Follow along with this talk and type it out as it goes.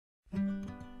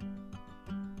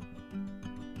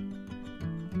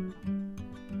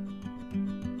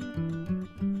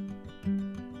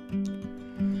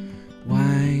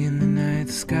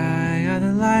sky are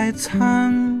the lights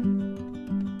hung?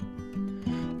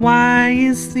 Why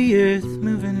is the earth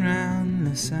moving round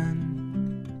the sun?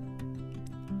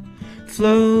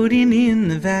 Floating in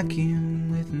the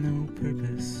vacuum with no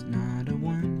purpose, not a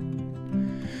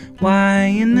one. Why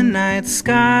in the night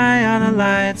sky are the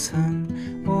lights hung?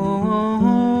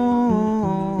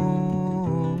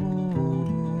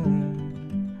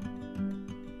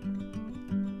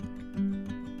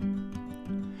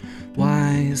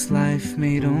 Why is life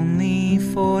made only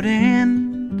for the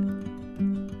end?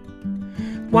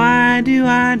 Why do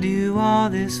I do all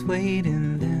this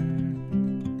waiting then?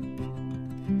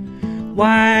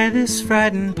 Why this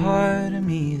frightened part of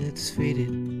me that's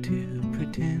fated to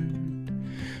pretend?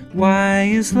 Why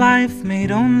is life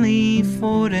made only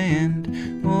for the end?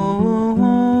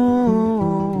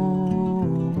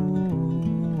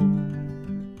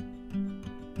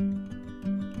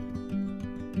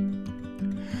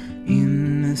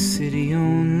 In the city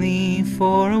only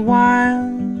for a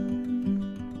while,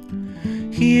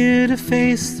 here to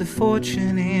face the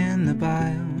fortune and the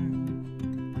bile.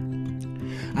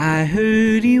 I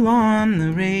heard you on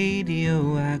the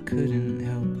radio, I couldn't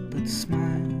help but smile.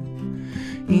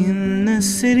 In the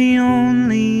city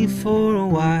only for a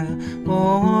while.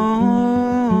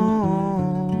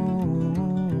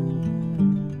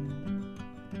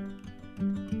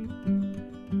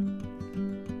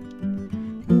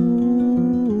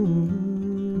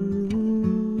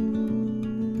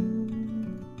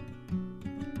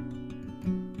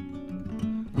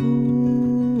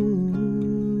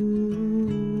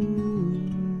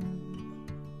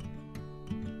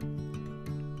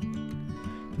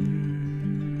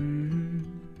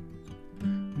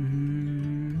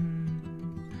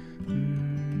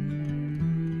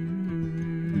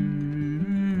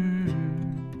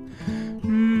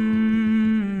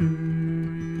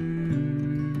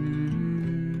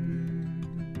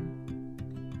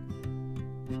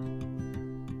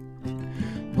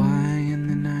 Why in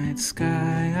the night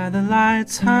sky are the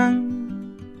lights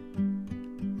hung?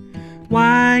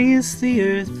 Why is the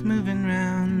earth moving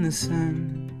round the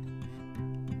sun?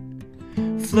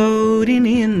 Floating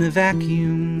in the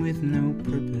vacuum with no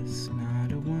purpose,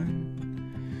 not a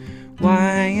one.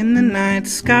 Why in the night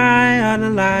sky are the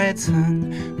lights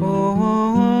hung?